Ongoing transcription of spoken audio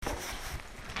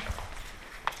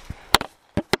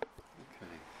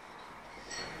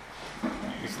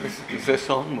Is this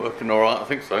on? Working all right? I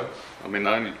think so. I mean,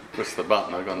 I only press the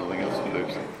button. I've got nothing else to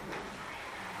lose.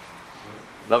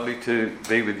 Lovely to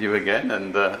be with you again,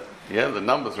 and the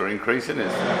numbers are increasing.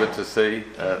 It's good to see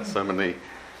so many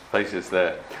faces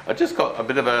there. I just got a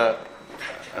bit of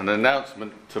an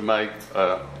announcement to make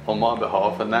on my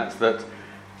behalf, and that's that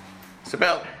it's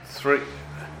about 3.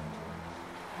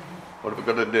 What have we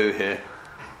got to do here?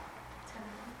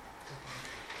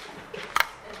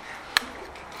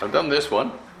 I've done this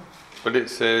one, but it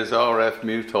says RF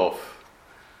mute off.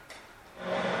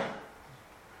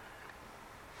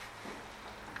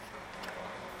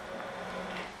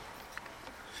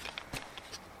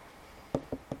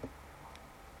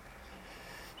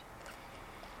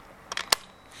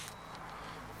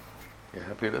 You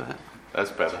happy with that?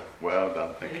 That's better. Well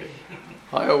done, thank you.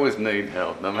 I always need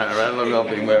help, no matter how long I've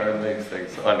been wearing these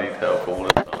things. I need help all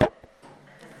the time.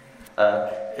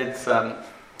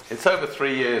 It's over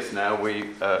 3 years now.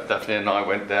 Daphne and I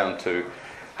went down to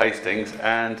Hastings,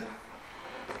 and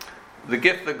the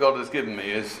gift that God has given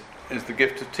me is the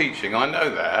gift of teaching. I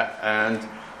know that,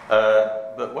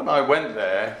 but when I went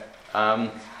there, I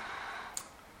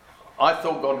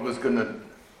thought God was going to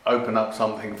open up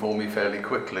something for me fairly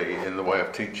quickly in the way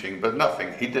of teaching, but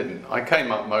nothing. He didn't. I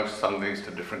came up most Sundays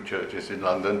to different churches in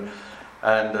London,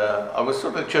 and I was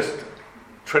sort of just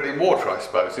treading water, I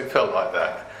suppose. It felt like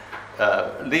that.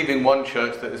 Leaving one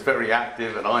church that is very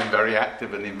active, and I'm very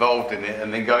active and involved in it,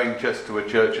 and then going just to a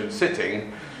church and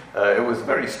sitting, it was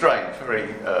very strange, very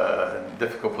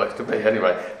difficult place to be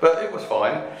anyway, but it was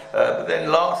fine. But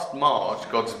then last March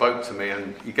God spoke to me,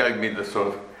 and he gave me the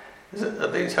sort of,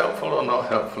 are these helpful or not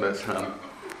helpful?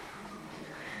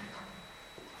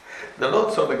 The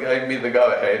Lord sort of gave me the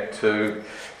go-ahead to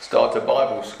start a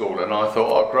Bible school, and I thought,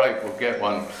 oh great, we'll get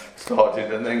one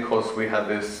started. And then of course we had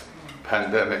this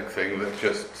pandemic thing that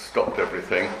just stopped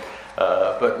everything.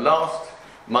 But last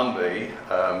Monday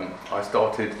I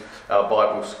started our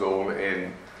Bible school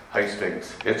in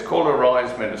Hastings. It's called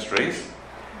Arise Ministries,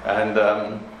 and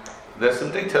there's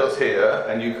some details here,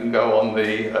 and you can go on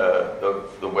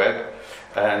the web,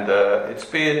 and it's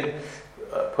being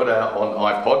put out on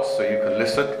iPods, so you can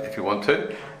listen if you want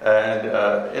to.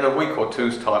 And in a week or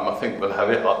two's time, I think we'll have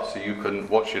it up so you can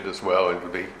watch it as well. It'll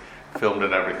be filmed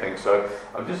and everything. So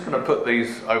I'm just going to put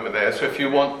these over there. So if you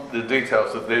want the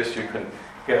details of this, you can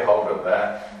get hold of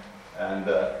that. And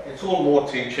it's all more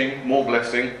teaching, more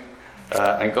blessing,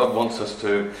 and God wants us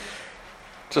to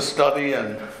study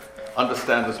and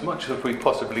understand as much as we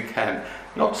possibly can.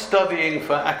 Not studying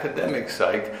for academic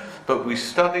sake, but we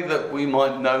study that we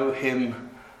might know Him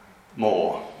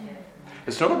more.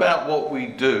 It's not about what we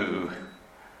do.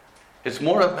 It's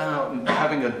more about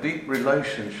having a deep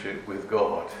relationship with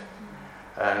God.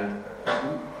 And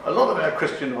a lot of our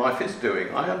Christian life is doing.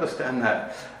 I understand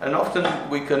that. And often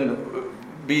we can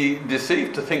be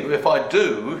deceived to think that if I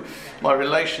do, my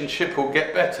relationship will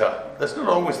get better. That's not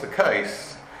always the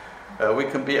case. We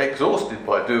can be exhausted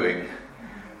by doing.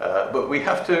 But we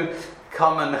have to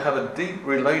come and have a deep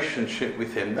relationship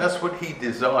with Him. That's what He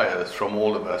desires from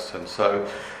all of us. And so,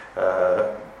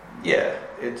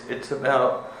 it's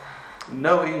about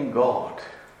knowing God,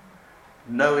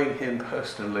 knowing Him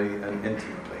personally and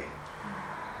intimately.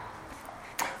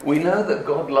 We know that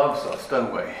God loves us,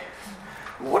 don't we?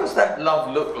 What does that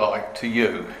love look like to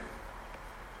you?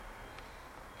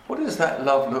 What does that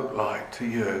love look like to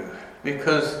you?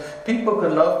 Because people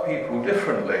can love people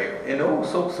differently in all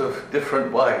sorts of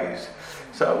different ways.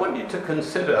 So I want you to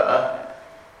consider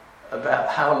about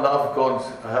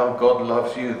how God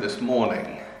loves you this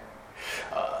morning.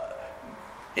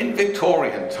 In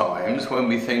Victorian times, when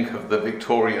we think of the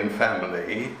Victorian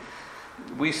family,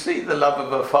 we see the love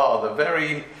of a father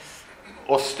very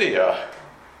austere,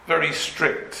 very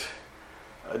strict,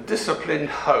 a disciplined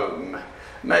home.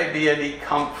 Maybe any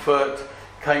comfort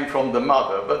came from the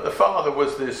mother, but the father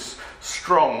was this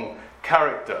strong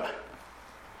character.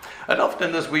 And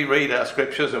often as we read our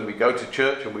scriptures and we go to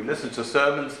church and we listen to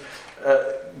sermons,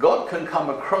 God can come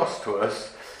across to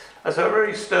us as a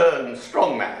very stern,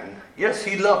 strong man. Yes,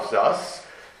 He loves us,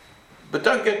 but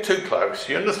don't get too close.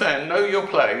 You understand? Know your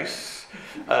place.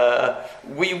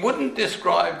 We wouldn't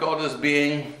describe God as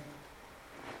being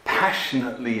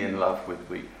passionately in love with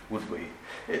would we?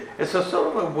 It's a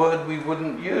sort of a word we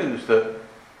wouldn't use, that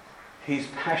He's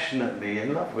passionately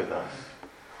in love with us.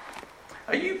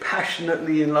 Are you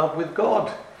passionately in love with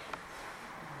God?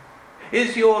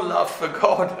 Is your love for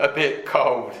God a bit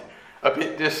cold, a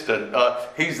bit distant?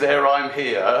 He's there, I'm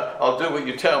here. I'll do what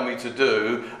you tell me to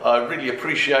do. I really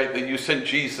appreciate that you sent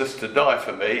Jesus to die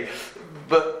for me.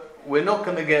 But we're not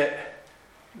going to get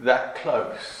that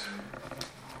close.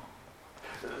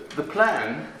 the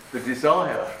plan, the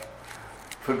desire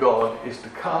for God is to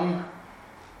come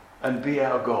and be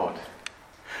our God.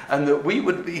 And that we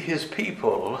would be his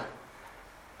people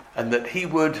and that he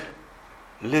would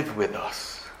live with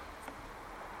us.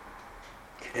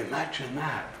 Imagine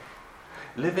that.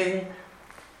 Living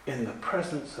in the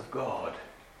presence of God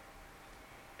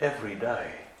every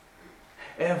day.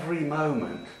 Every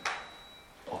moment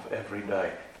of every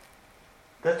day.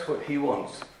 That's what he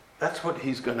wants. That's what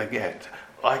he's going to get.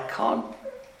 I can't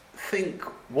think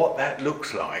what that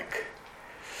looks like.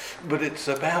 But it's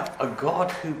about a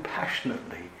God who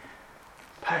passionately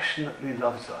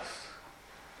loves us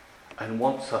and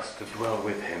wants us to dwell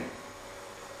with him.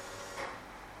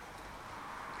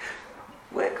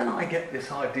 Where can I get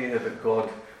this idea that God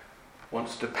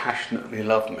wants to passionately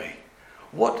love me?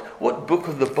 What book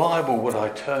of the Bible would I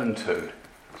turn to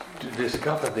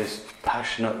discover this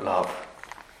passionate love?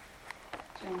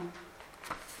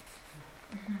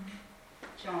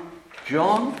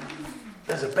 John?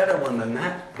 There's a better one than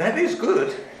that. That is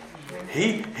good.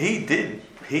 He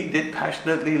did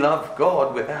passionately love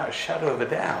God without a shadow of a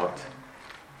doubt.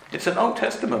 It's an Old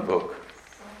Testament book.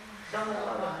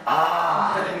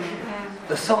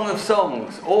 The Song of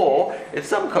Songs, or it's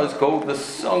sometimes called the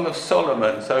Song of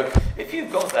Solomon. So if you've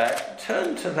got that,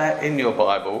 turn to that in your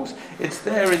Bibles. It's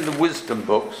there in the wisdom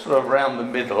books, sort of around the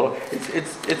middle.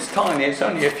 It's tiny, it's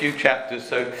only a few chapters,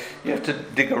 so you have to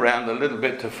dig around a little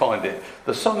bit to find it.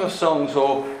 The Song of Songs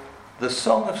or the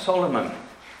Song of Solomon.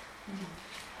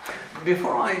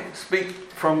 Before I speak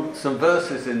from some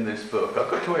verses in this book,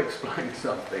 I've got to explain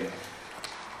something.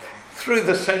 Through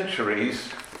the centuries,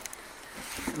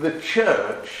 the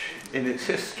church, in its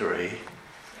history,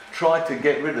 tried to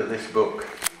get rid of this book.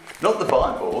 Not the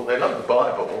Bible, they loved the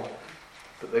Bible,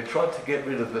 but they tried to get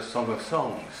rid of the Song of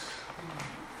Songs.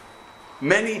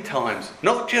 Many times,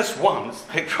 not just once,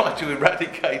 they tried to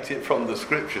eradicate it from the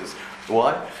scriptures.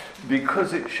 Why?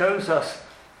 Because it shows us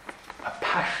a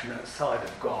passionate side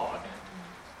of God.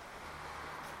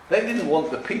 They didn't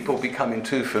want the people becoming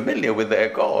too familiar with their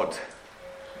God.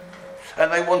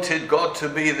 And they wanted God to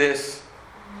be this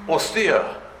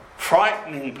austere,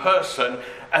 frightening person,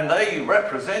 and they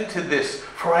represented this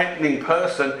frightening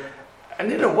person,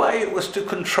 and in a way it was to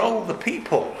control the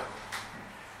people.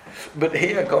 But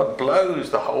here God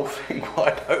blows the whole thing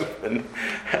wide open,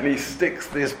 and he sticks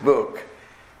this book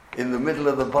in the middle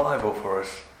of the Bible for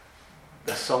us,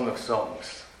 the Song of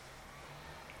Songs.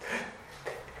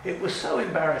 It was so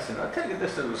embarrassing. I'll tell you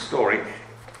this little story.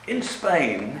 In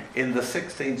Spain, in the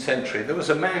 16th century, there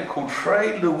was a man called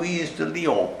Fray Luis de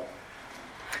Leon.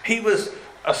 He was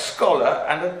a scholar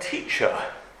and a teacher.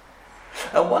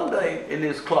 And one day in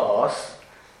his class,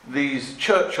 these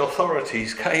church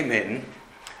authorities came in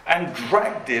and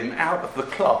dragged him out of the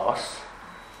class,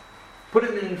 put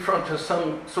him in front of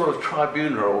some sort of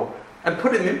tribunal, and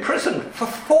put him in prison for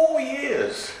 4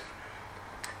 years.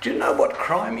 Do you know what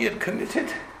crime he had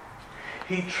committed?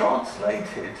 He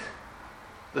translated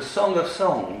the Song of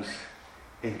Songs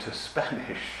into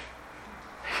Spanish.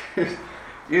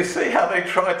 You see how they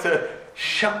tried to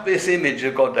shut this image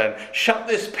of God down, shut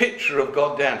this picture of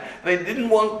God down. They didn't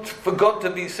want for God to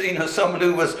be seen as someone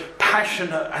who was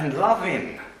passionate and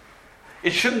loving.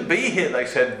 It shouldn't be here, they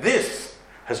said. This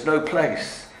has no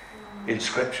place in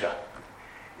Scripture.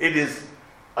 It is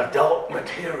adult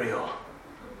material.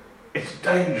 It's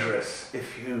dangerous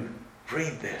if you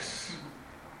read this.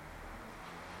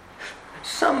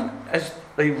 Some, as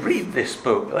they read this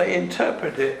book, they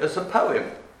interpret it as a poem.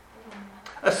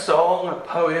 A song, a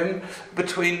poem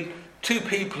between two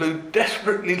people who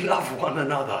desperately love one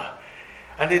another.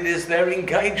 And it is their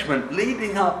engagement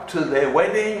leading up to their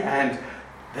wedding and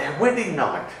their wedding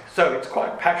night. So it's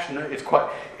quite passionate, it's quite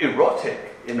erotic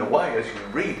in a way as you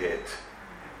read it.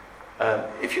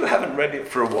 If you haven't read it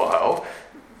for a while,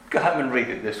 go home and read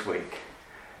it this week.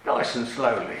 Nice and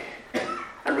slowly.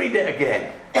 And read it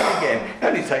again and again. It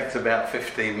only takes about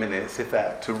 15 minutes, if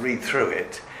that, to read through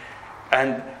it.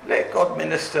 And let God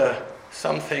minister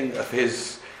something of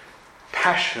his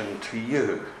passion to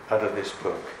you out of this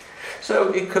book.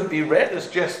 So it could be read as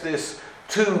just this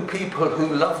two people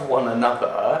who love one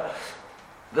another,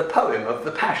 the poem of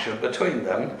the passion between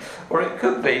them, or it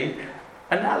could be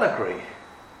an allegory.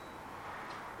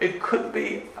 It could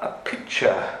be a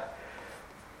picture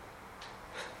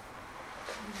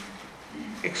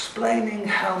explaining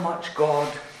how much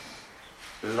God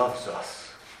loves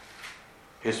us,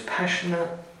 his passionate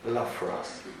love for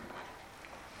us.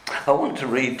 I want to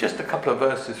read just a couple of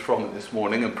verses from it this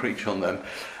morning and preach on them,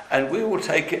 and we will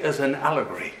take it as an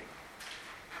allegory.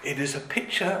 It is a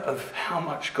picture of how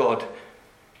much God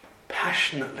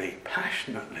passionately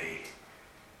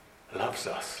loves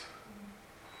us.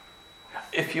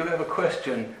 If you ever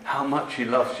question how much he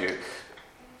loves you,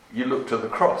 you look to the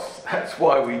cross. That's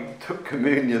why we took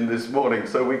communion this morning,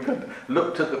 so we could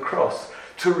look to the cross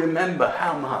to remember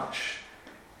how much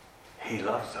he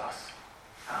loves us,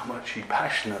 how much he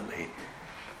passionately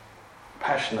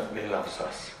loves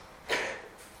us.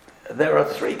 There are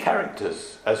three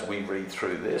characters as we read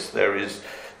through this. There is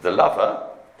the lover,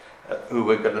 who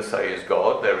we're going to say is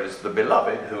God. There is the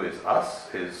beloved, who is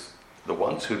us, is the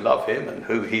ones who love him and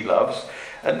who he loves.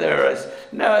 And there is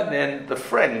now and then the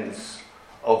friends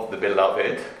of the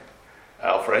beloved,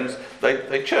 our friends.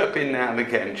 They chirp in now and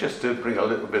again just to bring a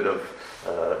little bit of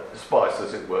spice,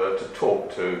 as it were, to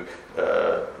talk to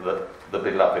the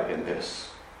beloved in this.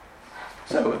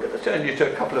 So we're going to turn you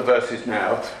to a couple of verses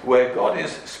now where God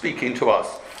is speaking to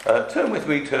us. Turn with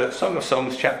me to Song of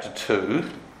Songs chapter 2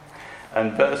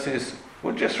 and verses,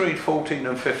 we'll just read 14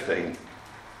 and 15.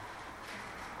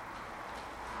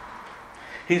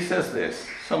 He says this,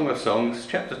 Song of Songs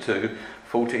chapter 2,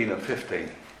 14 and 15.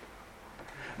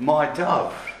 My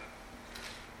dove,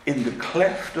 in the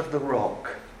cleft of the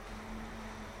rock,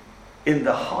 in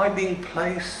the hiding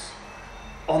place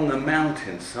on the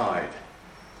mountainside,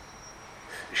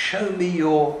 show me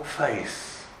your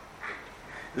face.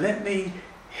 Let me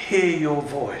hear your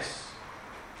voice.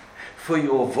 For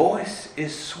your voice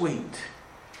is sweet,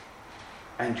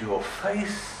 and your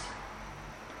face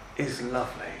is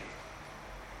lovely.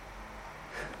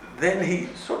 Then he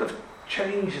sort of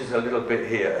changes a little bit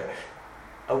here.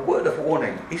 A word of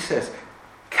warning. He says,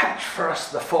 catch for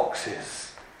us the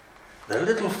foxes. The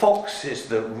little foxes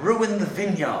that ruin the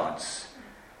vineyards.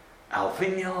 Our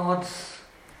vineyards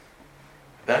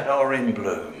that are in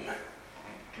bloom.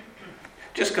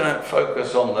 Just going to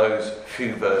focus on those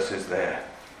few verses there.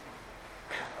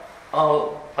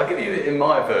 I'll give you it in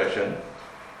my version.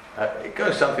 It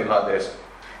goes something like this.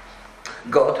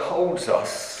 God holds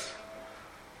us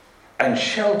and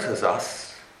shelters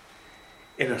us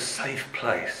in a safe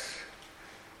place.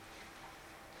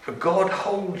 God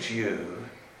holds you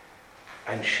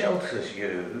and shelters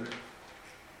you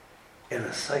in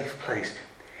a safe place.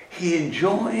 He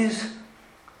enjoys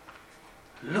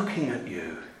looking at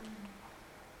you.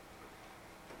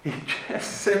 He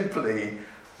just simply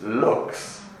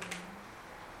looks.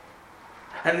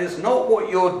 And it's not what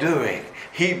you're doing.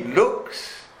 He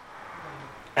looks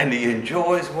and he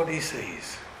enjoys what he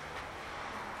sees.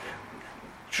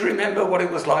 Do you remember what it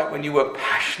was like when you were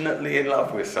passionately in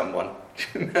love with someone?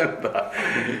 Do you remember?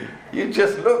 You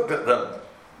just looked at them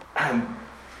and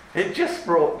it just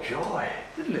brought joy,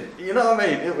 didn't it? You know what I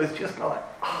mean? It was just like,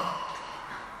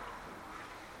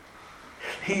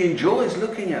 He enjoys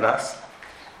looking at us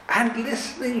and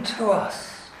listening to us.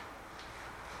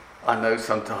 I know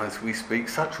sometimes we speak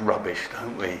such rubbish,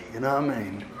 don't we? You know what I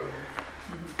mean?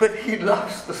 But he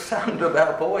loves the sound of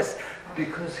our voice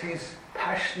because he's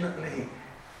passionately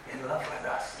in love with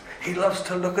us. He loves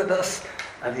to look at us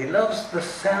and he loves the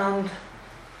sound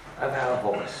of our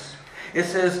voice. It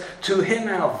says, to him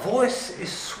our voice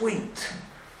is sweet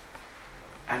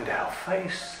and our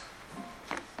face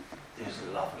is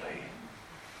lovely.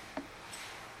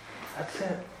 That's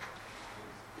it.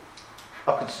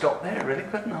 I could stop there, really,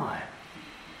 couldn't I?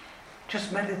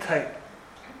 Just meditate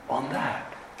on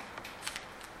that.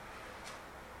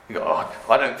 You go,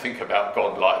 I don't think about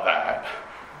God like that.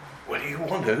 Well, you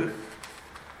want to,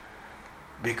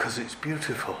 because it's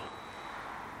beautiful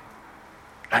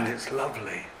and it's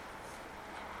lovely.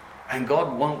 And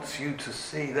God wants you to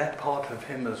see that part of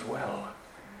him as well.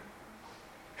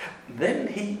 Then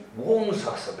he warns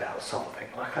us about something.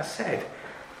 Like I said,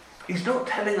 he's not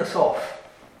telling us off.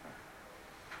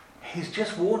 He's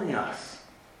just warning us.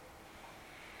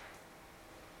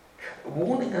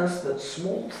 Warning us that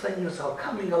small things are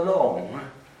coming along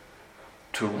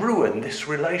to ruin this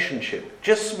relationship.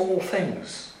 Just small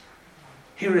things.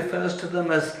 He refers to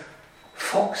them as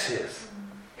foxes.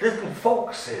 Little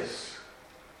foxes.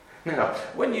 Now,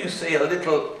 when you see a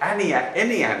little, any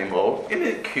animal, isn't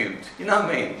it cute? You know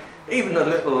what I mean? Even a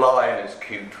little lion is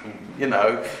cute. You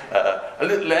know, a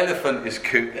little elephant is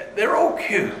cute. They're all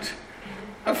cute.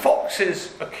 And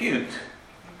foxes are cute.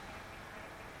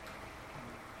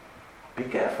 Be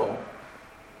careful.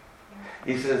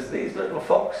 He says these little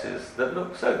foxes that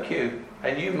look so cute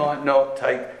and you might not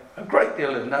take a great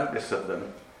deal of notice of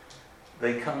them,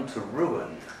 they come to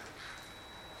ruin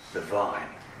the vine.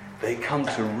 They come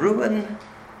to ruin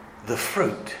the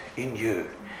fruit in you.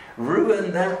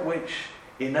 Ruin that which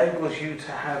enables you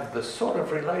to have the sort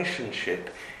of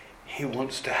relationship he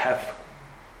wants to have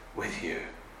with you.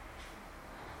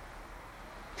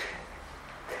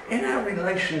 in our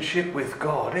relationship with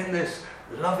God, in this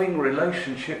loving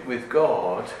relationship with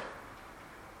God,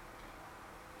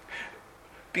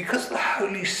 because the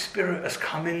Holy Spirit has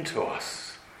come into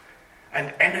us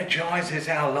and energizes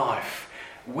our life,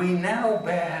 we now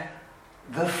bear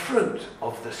the fruit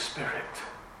of the Spirit.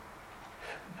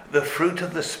 The fruit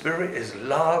of the Spirit is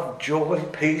love, joy,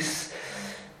 peace,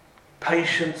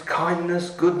 patience, kindness,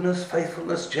 goodness,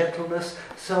 faithfulness, gentleness,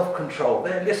 self-control.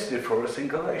 They're listed for us in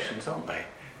Galatians, aren't they?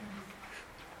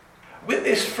 With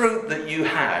this fruit that you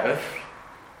have,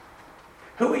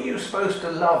 who are you supposed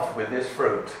to love with this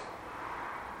fruit?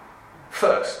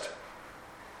 First,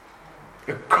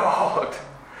 God.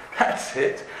 That's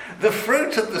it. The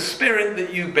fruit of the Spirit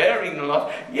that you bear in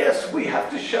love, yes, we have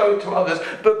to show to others,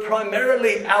 but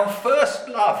primarily our first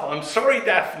love. I'm sorry,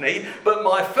 Daphne, but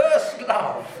my first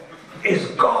love is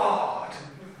God.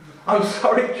 I'm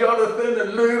sorry, Jonathan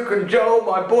and Luke and Joel,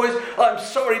 my boys. I'm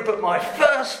sorry, but my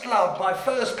first love, my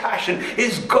first passion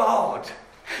is God.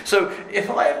 So if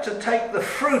I have to take the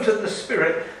fruit of the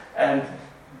Spirit and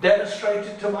demonstrate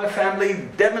it to my family,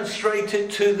 demonstrate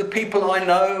it to the people I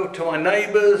know, to my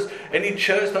neighbours, any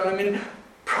church that I'm in,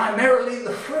 primarily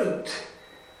the fruit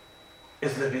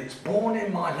is that it's born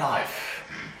in my life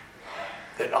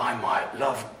that I might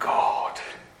love God,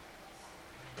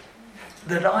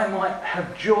 that I might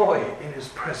have joy in his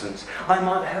presence, I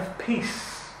might have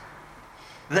peace,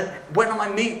 that when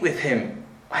I meet with him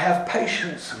I have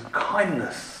patience and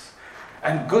kindness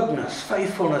and goodness,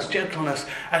 faithfulness, gentleness,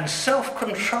 and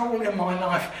self-control in my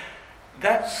life.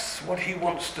 That's what he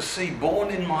wants to see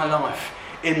born in my life,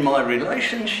 in my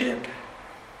relationship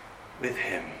with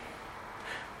him.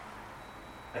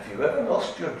 Have you ever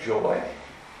lost your joy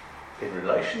in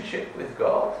relationship with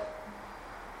God?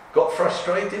 Got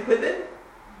frustrated with him?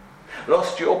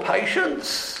 Lost your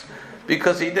patience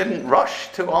because he didn't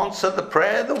rush to answer the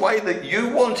prayer the way that you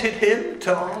wanted him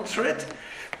to answer it?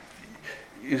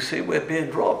 You see, we're being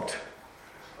robbed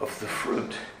of the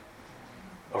fruit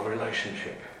of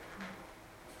relationship.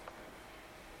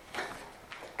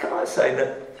 Can I say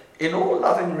that in all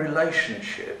loving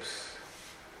relationships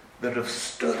that have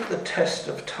stood the test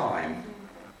of time,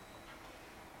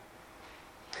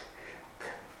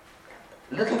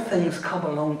 little things come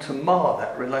along to mar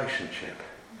that relationship.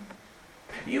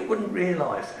 You wouldn't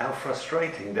realise how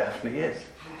frustrating Daphne is.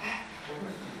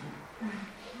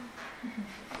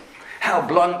 How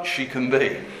blunt she can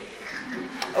be.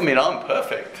 I mean, I'm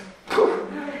perfect.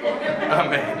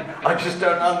 I just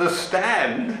don't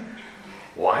understand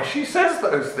why she says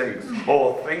those things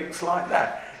or thinks like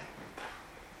that.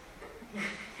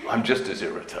 I'm just as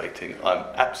irritating. I'm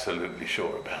absolutely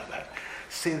sure about that.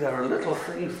 See, there are little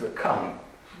things that come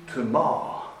to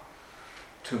mar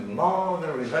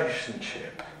the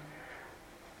relationship.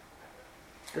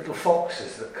 Little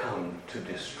foxes that come to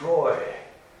destroy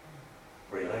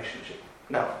relationship.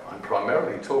 Now, I'm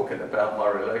primarily talking about my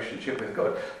relationship with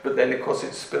God, but then of course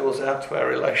it spills out to our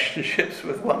relationships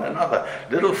with one another.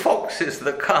 Little foxes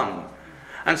that come,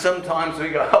 and sometimes we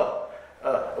go,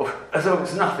 as though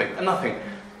it's nothing.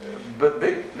 But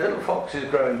big little foxes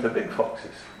grow into big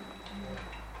foxes,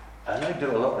 and they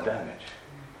do a lot of damage.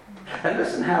 And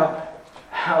listen how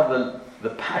the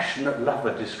passionate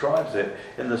lover describes it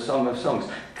in the Song of Songs.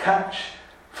 Catch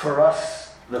for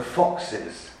us the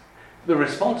foxes. The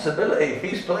responsibility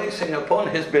he's placing upon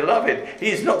his beloved.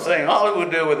 He's not saying, I will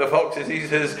deal with the foxes. He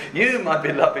says, you, my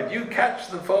beloved, you catch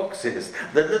the foxes,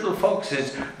 the little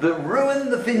foxes that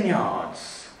ruin the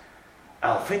vineyards.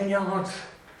 Our vineyards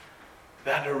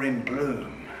that are in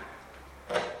bloom,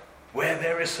 where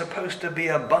there is supposed to be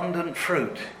abundant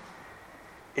fruit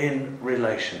in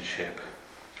relationship.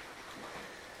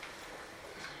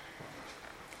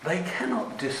 They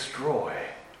cannot destroy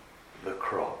the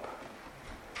crop,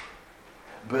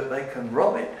 but they can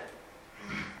rob it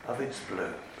of its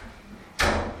bloom.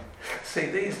 See,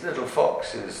 these little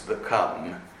foxes that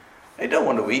come, they don't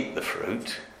want to eat the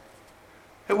fruit.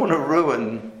 They want to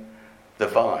ruin the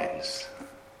vines.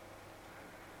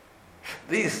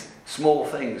 These small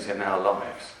things in our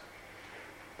lives,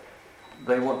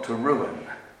 they want to ruin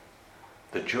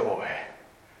the joy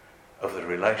of the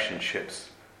relationships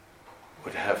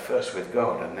we'd have first with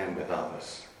God and then with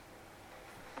others.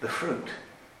 The fruit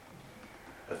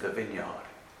of the vineyard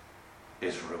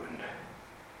is ruined.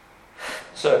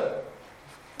 So,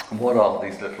 what are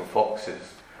these little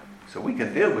foxes? So we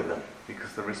can deal with them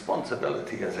because the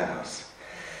responsibility is ours.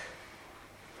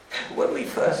 When we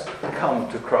first come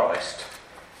to Christ,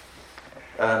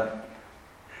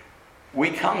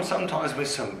 we come sometimes with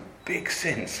some big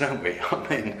sins, don't we? I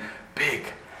mean, big.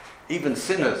 Even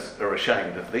sinners are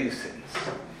ashamed of these sins.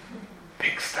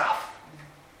 Big stuff.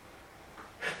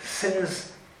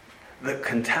 sins that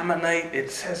contaminate, it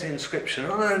says in Scripture,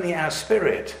 not only our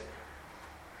spirit,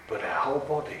 but our whole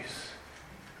bodies.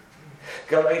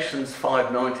 Galatians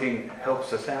 5:19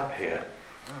 helps us out here.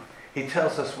 He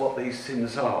tells us what these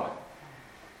sins are.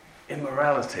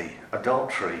 Immorality,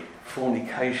 adultery,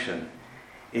 fornication,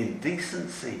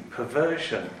 indecency,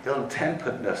 perversion,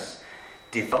 ill-temperedness,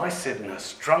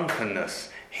 divisiveness, drunkenness.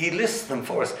 He lists them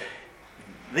for us.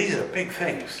 These are big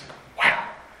things. Wow.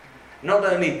 Not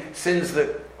only sins that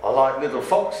are like little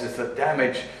foxes that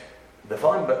damage the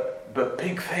vine, but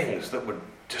big things that would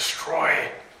destroy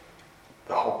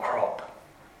the whole crop.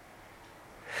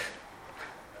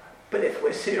 But if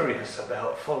we're serious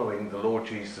about following the Lord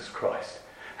Jesus Christ,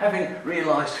 having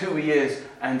realised who he is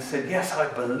and said, yes, I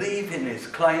believe in his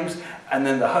claims, and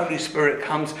then the Holy Spirit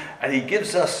comes and he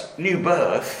gives us new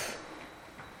birth,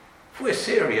 if we're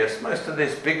serious, most of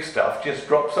this big stuff just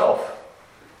drops off.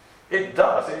 It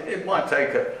does. It might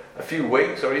take a few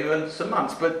weeks or even some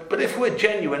months, but if we're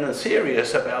genuine and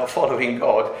serious about following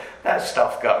God, that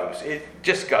stuff goes. It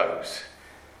just goes.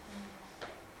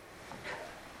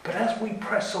 But as we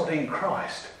press on in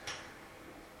Christ,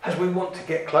 as we want to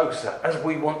get closer, as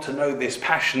we want to know this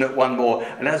passionate one more,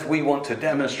 and as we want to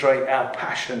demonstrate our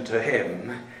passion to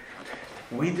him,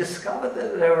 we discover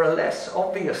that there are less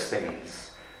obvious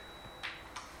things.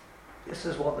 This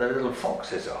is what the little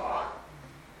foxes are,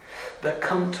 that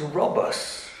come to rob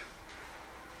us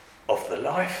of the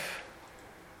life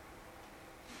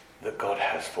that God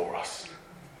has for us.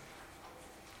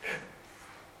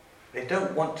 They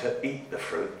don't want to eat the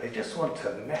fruit, they just want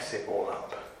to mess it all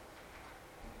up.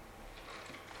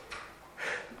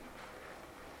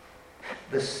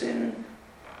 The sin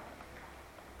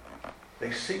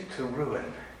they seek to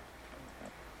ruin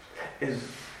is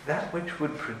that which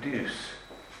would produce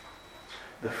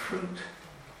the fruit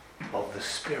of the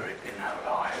Spirit in our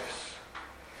lives.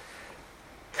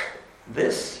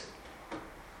 This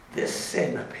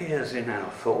sin appears in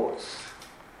our thoughts,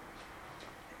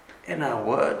 in our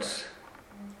words,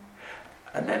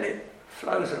 and then it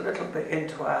flows a little bit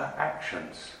into our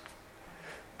actions.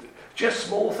 Just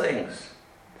small things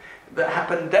that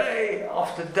happen day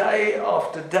after day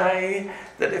after day,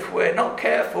 that if we're not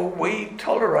careful, we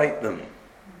tolerate them.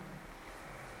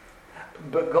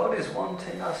 But God is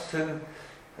wanting us to,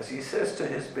 as he says to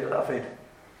his beloved,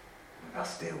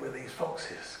 let's deal with these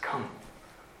foxes. Come.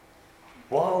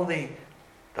 While the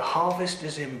harvest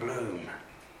is in bloom,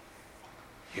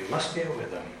 you must deal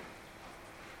with them.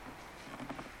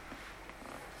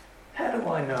 How do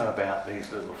I know about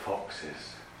these little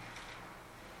foxes?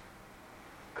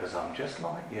 Because I'm just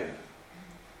like you.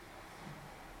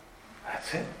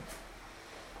 That's it.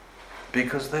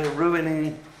 Because they're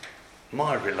ruining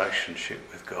my relationship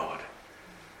with God.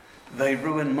 They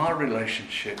ruin my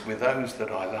relationship with those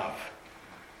that I love,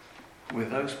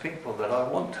 with those people that I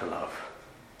want to love.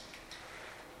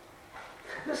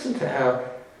 Listen to how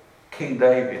King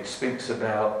David speaks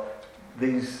about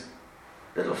these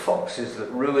little foxes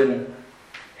that ruin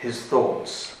his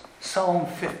thoughts. Psalm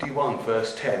 51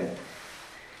 verse 10.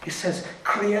 He says,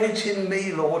 create in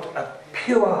me, Lord, a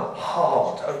pure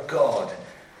heart, O God,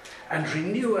 and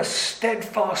renew a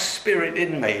steadfast spirit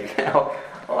in me. Now,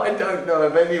 I don't know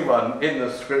of anyone in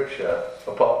the scripture,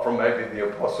 apart from maybe the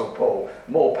Apostle Paul,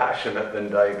 more passionate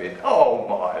than David. Oh,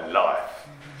 my life.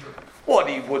 What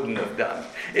he wouldn't have done.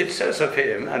 It says of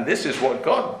him, and this is what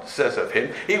God says of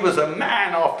him, he was a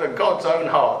man after God's own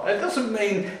heart. That doesn't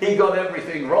mean he got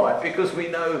everything right, because we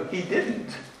know he didn't.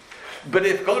 But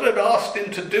if God had asked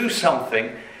him to do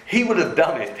something, he would have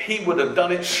done it. He would have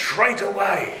done it straight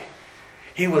away.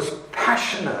 He was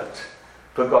passionate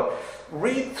for God.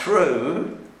 Read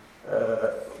through,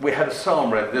 we had a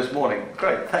psalm read this morning.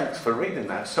 Great, thanks for reading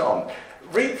that psalm.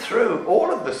 Read through all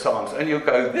of the Psalms and you'll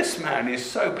go, this man is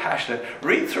so passionate.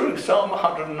 Read through Psalm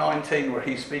 119 where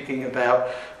he's speaking about,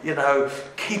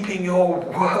 keeping your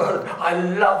word. I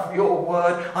love your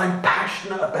word. I'm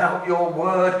passionate about your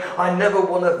word. I never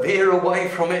want to veer away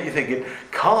from it. You're thinking,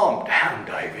 calm down,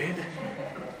 David.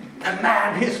 The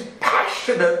man is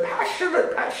passionate.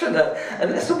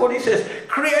 And listen to what he says.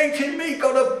 Create in me,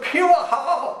 God, a pure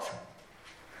heart.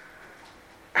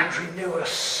 And renew a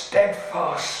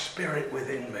steadfast spirit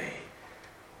within me.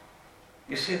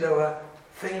 You see, there were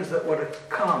things that would have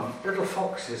come, little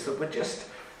foxes that would just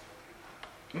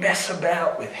mess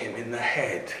about with him in the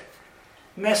head,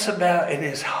 mess about in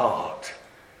his heart,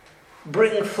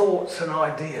 bring thoughts and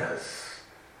ideas.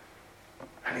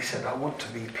 And he said, I want to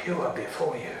be pure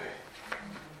before you.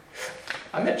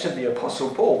 I mentioned the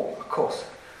Apostle Paul, of course.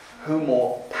 Who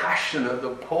more passionate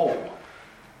than Paul?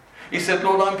 He said,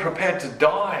 Lord, I'm prepared to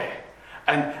die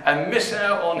and miss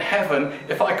out on heaven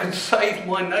if I could save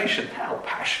my nation. How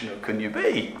passionate can you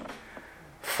be?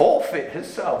 Forfeit his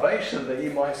salvation that he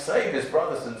might save his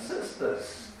brothers and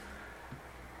sisters.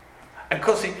 And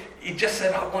because he just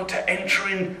said, I want to enter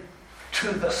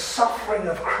into the suffering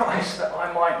of Christ that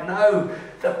I might know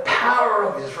the power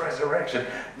of his resurrection.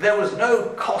 There was no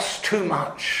cost too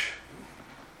much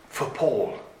for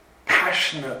Paul.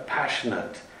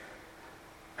 Passionate.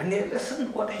 And yet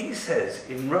listen what he says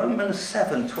in Romans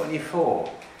 7:24.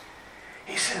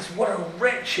 He says, what a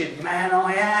wretched man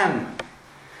I am.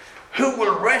 Who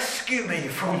will rescue me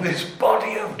from this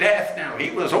body of death? Now, he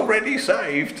was already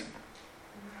saved.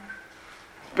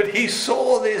 But he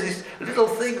saw these little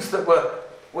things that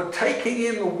were taking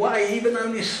him away, even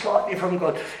only slightly from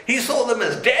God. He saw them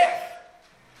as death.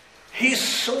 He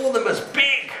saw them as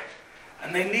big.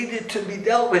 And they needed to be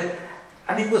dealt with.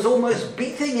 And he was almost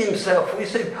beating himself. He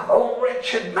said, oh,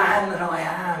 wretched man that I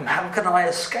am. How can I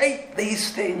escape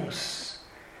these things?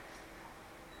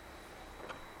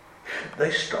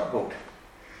 They struggled.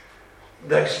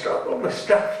 They struggled with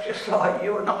stuff just like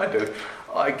you and I do.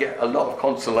 I get a lot of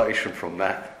consolation from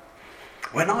that.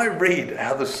 When I read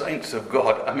how the saints of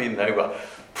God, I mean, they were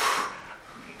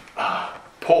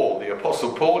Paul, the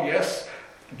Apostle Paul, yes,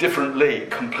 different league,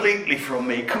 completely from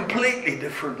me, completely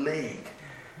different league.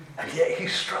 And yet he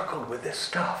struggled with this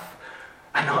stuff.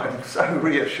 And I'm so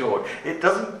reassured. It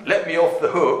doesn't let me off the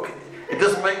hook. It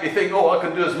doesn't make me think, oh, I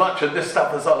can do as much of this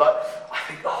stuff as I like. I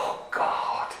think, oh,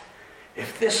 God,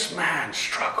 if this man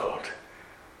struggled,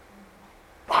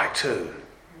 I too.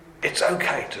 It's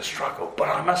okay to struggle, but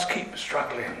I must keep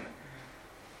struggling.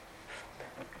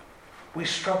 We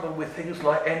struggle with things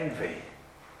like envy.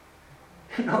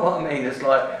 You know what I mean? It's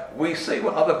like we see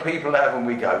what other people have and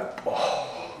we go,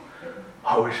 oh,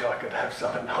 I wish I could have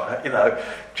something like that. You know,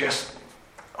 just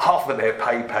half of their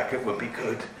pay packet would be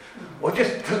good. Or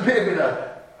just to live in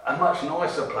a much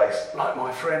nicer place like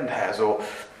my friend has, or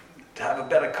to have a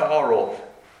better car, or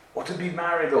to be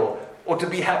married, or to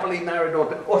be happily married, or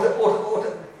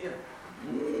to you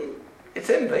know. It's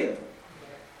envy.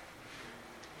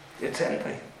 It's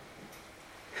envy.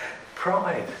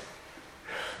 Pride.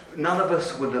 None of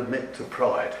us would admit to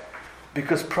pride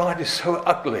because pride is so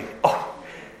ugly. Oh,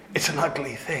 it's an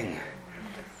ugly thing.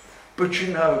 But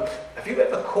you know, have you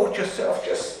ever caught yourself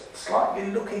just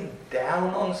slightly looking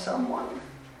down on someone?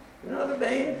 You know what I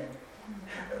mean?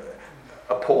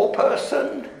 A poor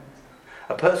person,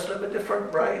 a person of a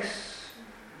different race,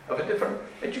 of a different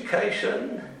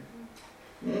education,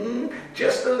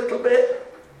 just a little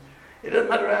bit. It doesn't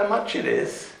matter how much it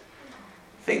is.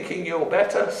 Thinking you're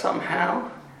better somehow,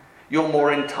 you're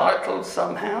more entitled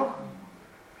somehow.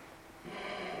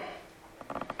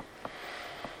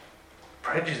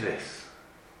 Prejudice.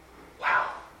 Wow.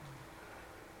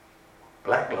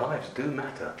 Black lives do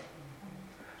matter.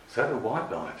 So do white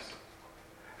lives.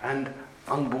 And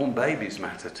unborn babies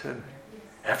matter too.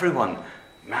 Everyone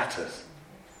matters.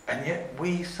 And yet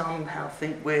we somehow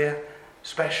think we're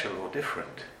special or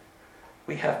different.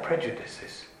 We have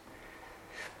prejudices.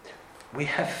 We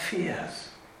have fears.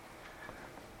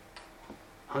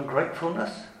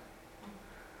 Ungratefulness.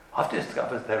 I've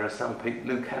discovered there are some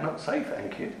people who cannot say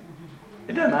thank you.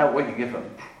 It doesn't matter what you give them.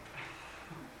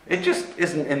 It just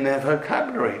isn't in their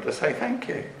vocabulary to say thank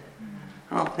you.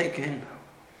 And I'm thinking,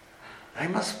 they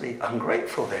must be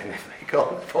ungrateful then if they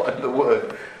can't find the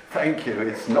word thank you.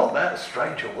 It's not that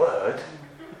strange a word.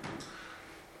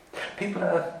 People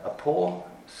have a poor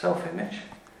self-image.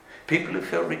 People who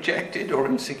feel rejected or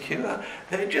insecure,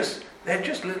 they're just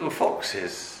little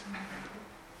foxes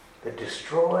that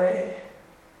destroy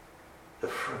the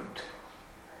fruit.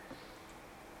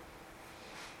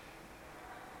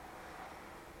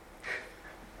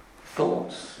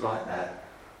 Thoughts like that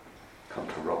come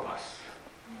to rob us.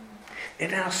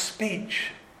 In our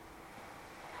speech,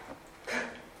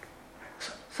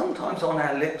 sometimes on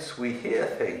our lips we hear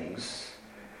things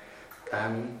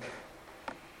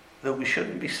that we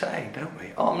shouldn't be saying, don't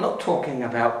we? Oh, I'm not talking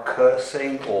about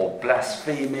cursing or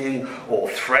blaspheming or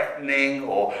threatening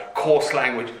or coarse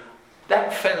language.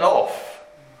 That fell off.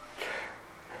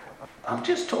 I'm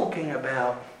just talking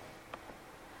about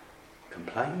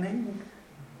complaining.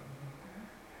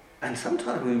 And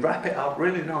sometimes we wrap it up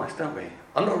really nice, don't we?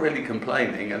 I'm not really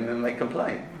complaining, and then they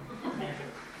complain.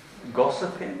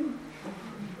 Gossiping.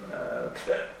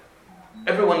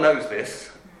 Everyone knows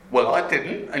this. Well, I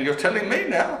didn't, and you're telling me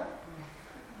now.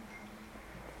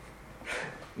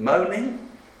 Moaning.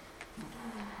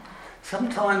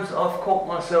 Sometimes I've caught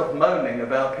myself moaning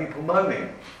about people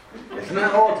moaning. Isn't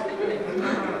that odd?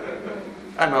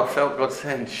 And I felt God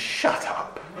saying, shut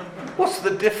up. What's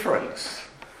the difference?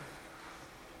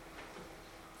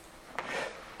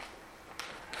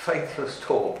 faithless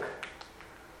talk.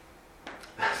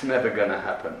 That's never going to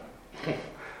happen.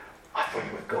 I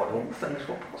thought with God all things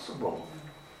were possible.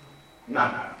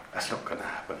 No, that's not going to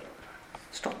happen.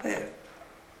 Stop it.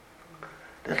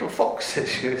 Little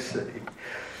foxes, you see.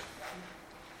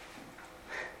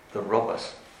 The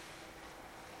robbers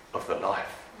of the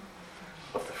life,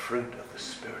 of the fruit of the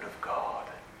Spirit of God.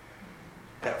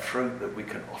 That fruit that we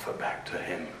can offer back to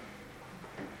Him.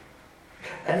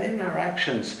 And in our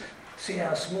actions, see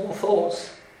our small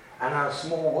thoughts and our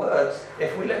small words,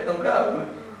 if we let them go,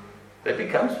 they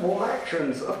become small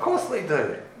actions. Of course they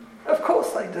do. Of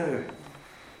course they do.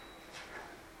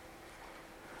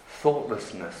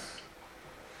 Thoughtlessness,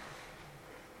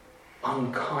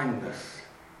 unkindness,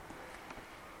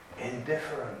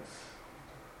 indifference.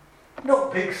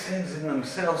 Not big sins in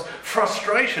themselves.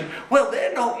 Frustration. Well,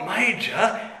 they're not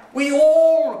major. We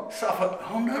all suffer.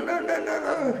 Oh,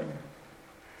 no.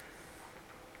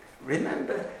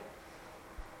 Remember,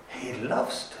 He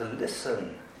loves to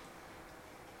listen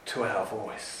to our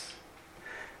voice.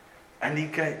 And He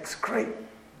gets great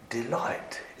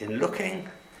delight in looking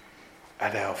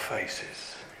at our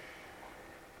faces.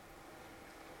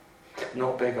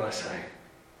 Not big, I say.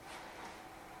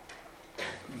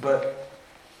 But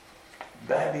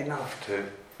bad enough to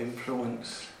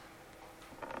influence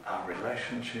our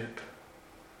relationship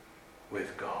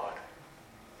with God.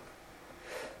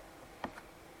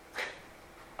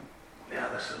 Now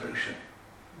the solution.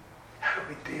 How do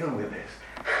we deal with this?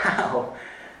 How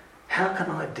can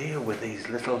I deal with these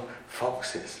little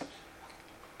foxes?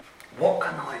 What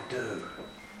can I do?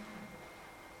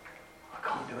 I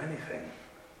can't do anything.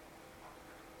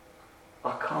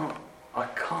 I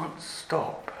can't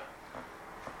stop.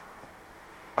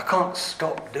 I can't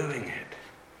stop doing it.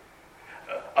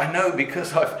 I know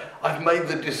because I've made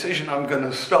the decision I'm going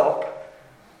to stop,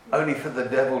 only for the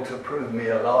devil to prove me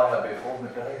a liar before the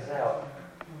day's out.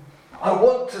 I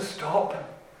want to stop.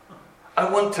 I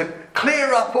want to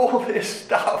clear up all this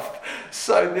stuff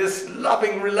so this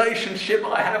loving relationship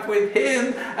I have with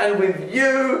Him and with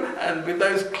you and with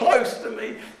those close to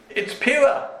me, it's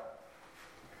pure.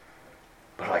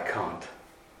 But I can't.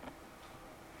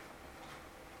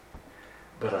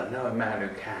 But I know a man who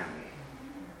can.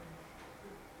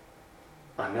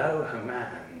 I know a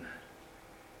man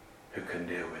who can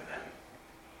deal with them.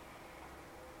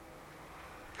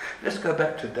 Let's go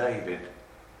back to David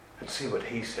and see what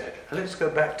he said. And let's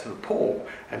go back to Paul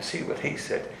and see what he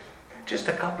said. Just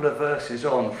a couple of verses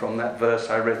on from that verse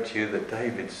I read to you that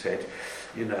David said,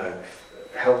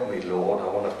 help me, Lord, I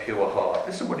want a pure heart.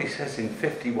 This is what he says in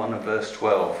 51 and verse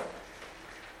 12.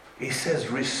 He says,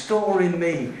 restore in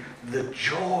me the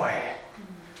joy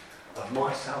of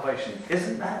my salvation.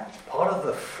 Isn't that part of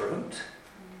the fruit?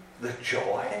 The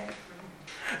joy?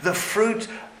 The fruit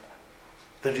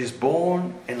that is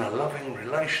born in a loving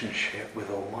relationship with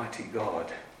Almighty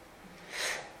God.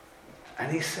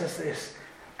 And he says this,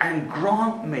 and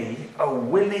grant me a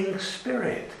willing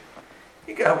spirit.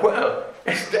 You go, well,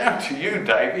 it's down to you,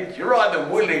 David. You're either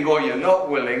willing or you're not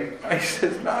willing. And he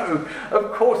says, no,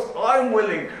 of course I'm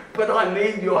willing, but I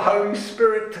need your Holy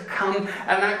Spirit to come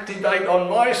and activate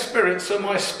on my spirit so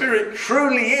my spirit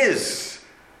truly is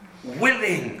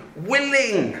willing.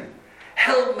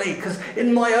 Help me, because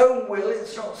in my own will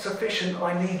it's not sufficient.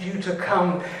 I need you to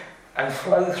come and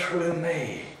flow through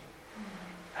me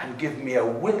and give me a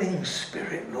willing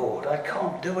spirit, Lord. I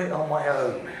can't do it on my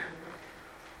own.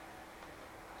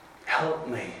 Help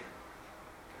me.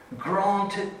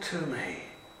 Grant it to me.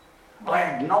 I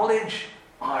acknowledge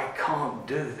I can't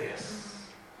do this.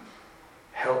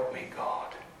 Help me,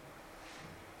 God.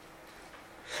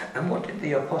 And what did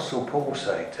the Apostle Paul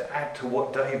say to add to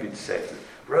what David said?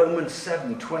 Romans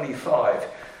 7:25.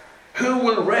 Who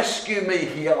will rescue me,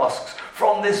 he asks,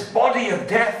 from this body of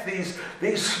death,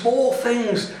 these small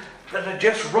things that are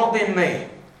just robbing me?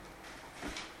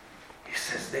 He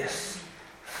says this,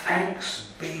 thanks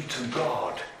be to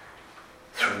God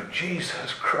through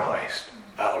Jesus Christ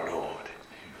our Lord.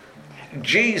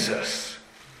 Jesus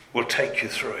will take you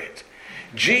through it.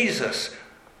 Jesus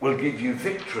will give you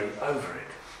victory over it.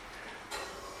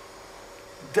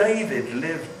 David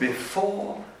lived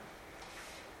before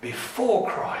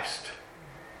Christ.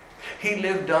 He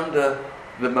lived under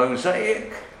the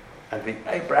Mosaic and the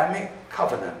Abrahamic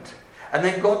covenant. And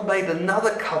then God made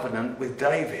another covenant with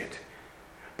David.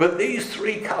 But these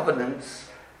three covenants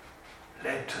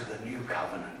led to the new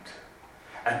covenant.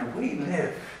 And we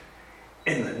live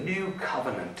in the new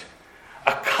covenant.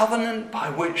 A covenant by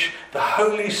which the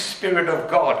Holy Spirit of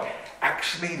God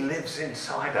actually lives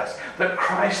inside us. That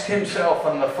Christ himself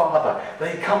and the Father,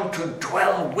 they come to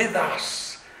dwell with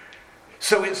us.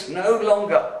 So it's no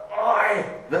longer I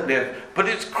that live, but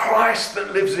it's Christ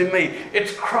that lives in me.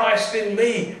 It's Christ in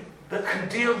me that can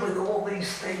deal with all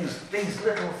these things, these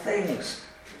little things.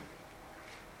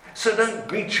 So don't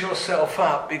beat yourself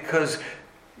up because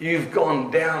you've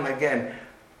gone down again.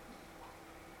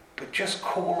 But just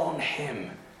call on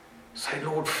him. Say,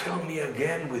 Lord, fill me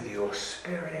again with your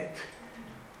Spirit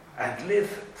and live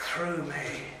through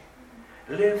me.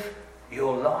 Live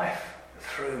your life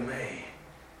through me.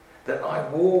 That I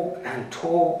walk and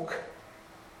talk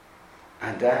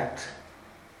and act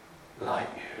like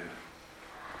you.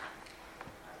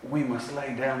 We must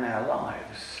lay down our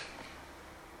lives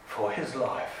for his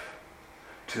life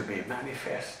to be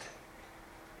manifest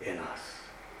in us.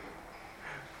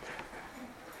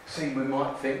 See, we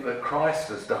might think that Christ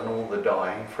has done all the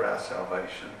dying for our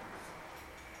salvation.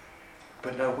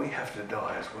 But no, we have to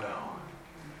die as well.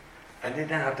 And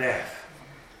in our death,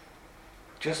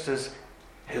 just as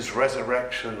his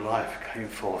resurrection life came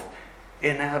forth,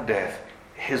 in our death,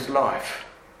 his life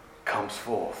comes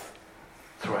forth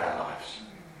through our lives.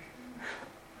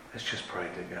 Let's just pray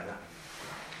together.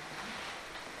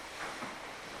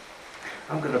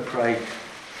 I'm going to pray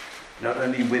not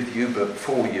only with you, but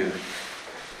for you.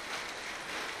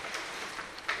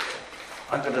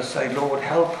 I'm going to say, Lord,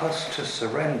 help us to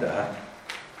surrender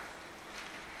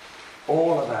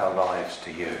all of our lives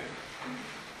to you.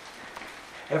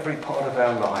 Every part of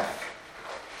our life.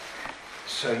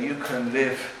 So you can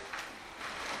live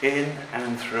in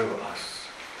and through us.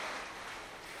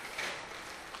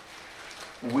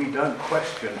 We don't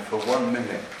question for 1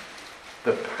 minute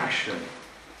the passion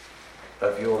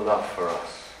of your love for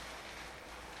us.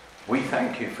 We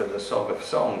thank you for the Song of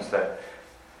Songs that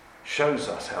shows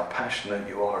us how passionate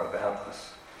you are about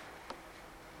us.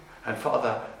 And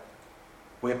Father,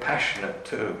 we're passionate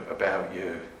too about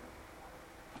you.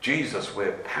 Jesus,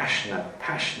 we're passionate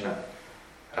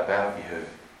about you.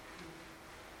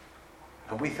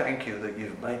 And we thank you that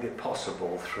you've made it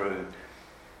possible through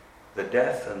the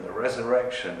death and the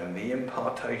resurrection and the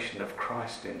impartation of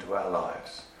Christ into our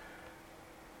lives,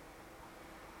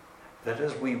 that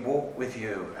as we walk with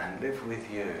you and live with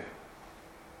you,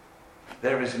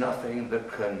 there is nothing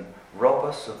that can rob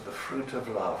us of the fruit of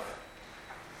love,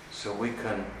 so we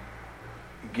can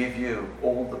give you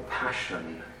all the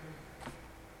passion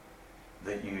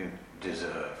that you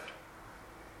deserve.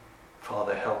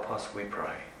 Father, help us, we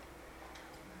pray.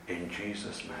 In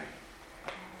Jesus' name.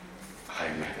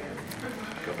 Amen.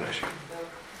 God bless you.